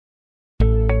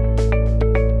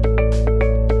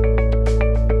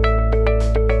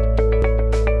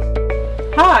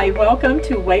Hi, welcome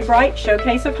to Waybright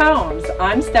Showcase of Homes.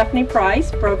 I'm Stephanie Price,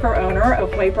 broker-owner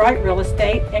of Waybright Real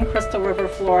Estate in Crystal River,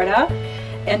 Florida.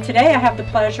 And today I have the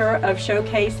pleasure of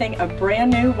showcasing a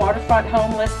brand new waterfront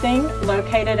home listing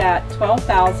located at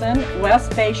 12,000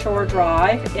 West Bayshore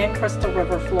Drive in Crystal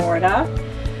River, Florida.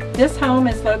 This home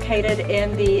is located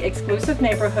in the exclusive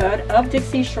neighborhood of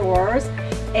Dixie Shores,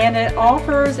 and it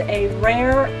offers a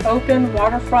rare open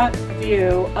waterfront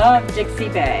view of Dixie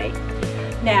Bay.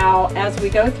 Now, as we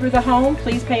go through the home,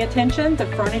 please pay attention. The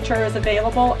furniture is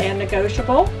available and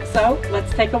negotiable, so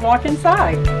let's take a walk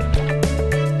inside.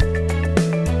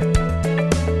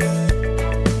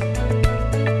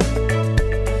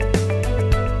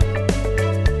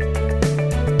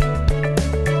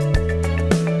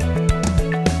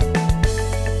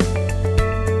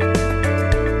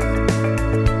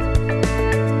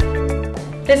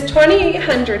 This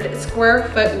 2,800 square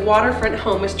foot waterfront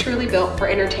home is truly built for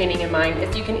entertaining in mind,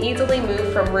 as you can easily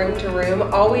move from room to room,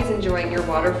 always enjoying your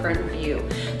waterfront view.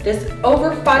 This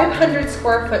over 500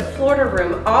 square foot Florida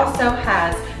room also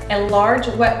has a large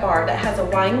wet bar that has a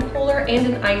wine cooler and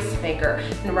an ice maker.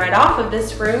 And right off of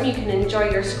this room, you can enjoy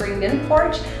your screened-in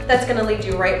porch that's going to lead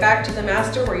you right back to the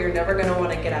master, where you're never going to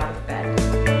want to get out of bed.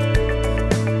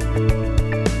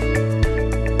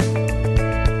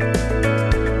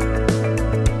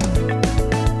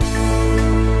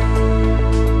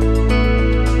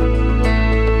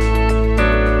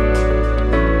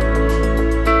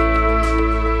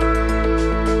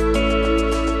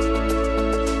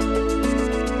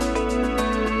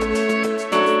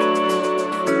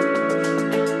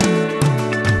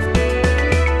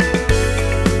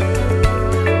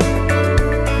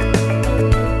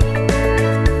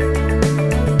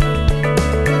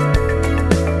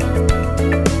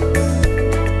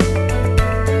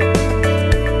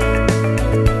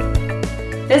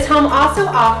 This home also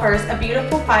offers a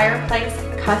beautiful fireplace,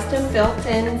 custom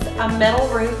built-ins, a metal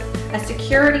roof, a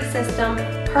security system,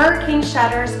 hurricane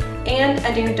shutters, and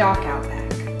a new dock out back.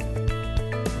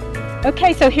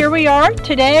 Okay, so here we are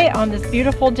today on this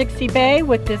beautiful Dixie Bay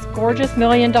with this gorgeous $1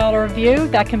 million view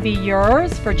that can be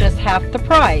yours for just half the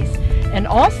price. And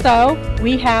also,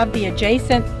 we have the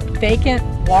adjacent vacant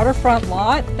waterfront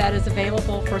lot that is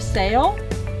available for sale.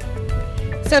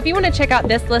 So if you want to check out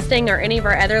this listing or any of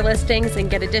our other listings and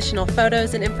get additional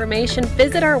photos and information,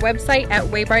 visit our website at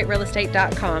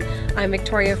waybrightrealestate.com. I'm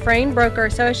Victoria Frayne, broker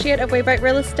associate of Waybright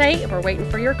Real Estate, and we're waiting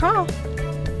for your call.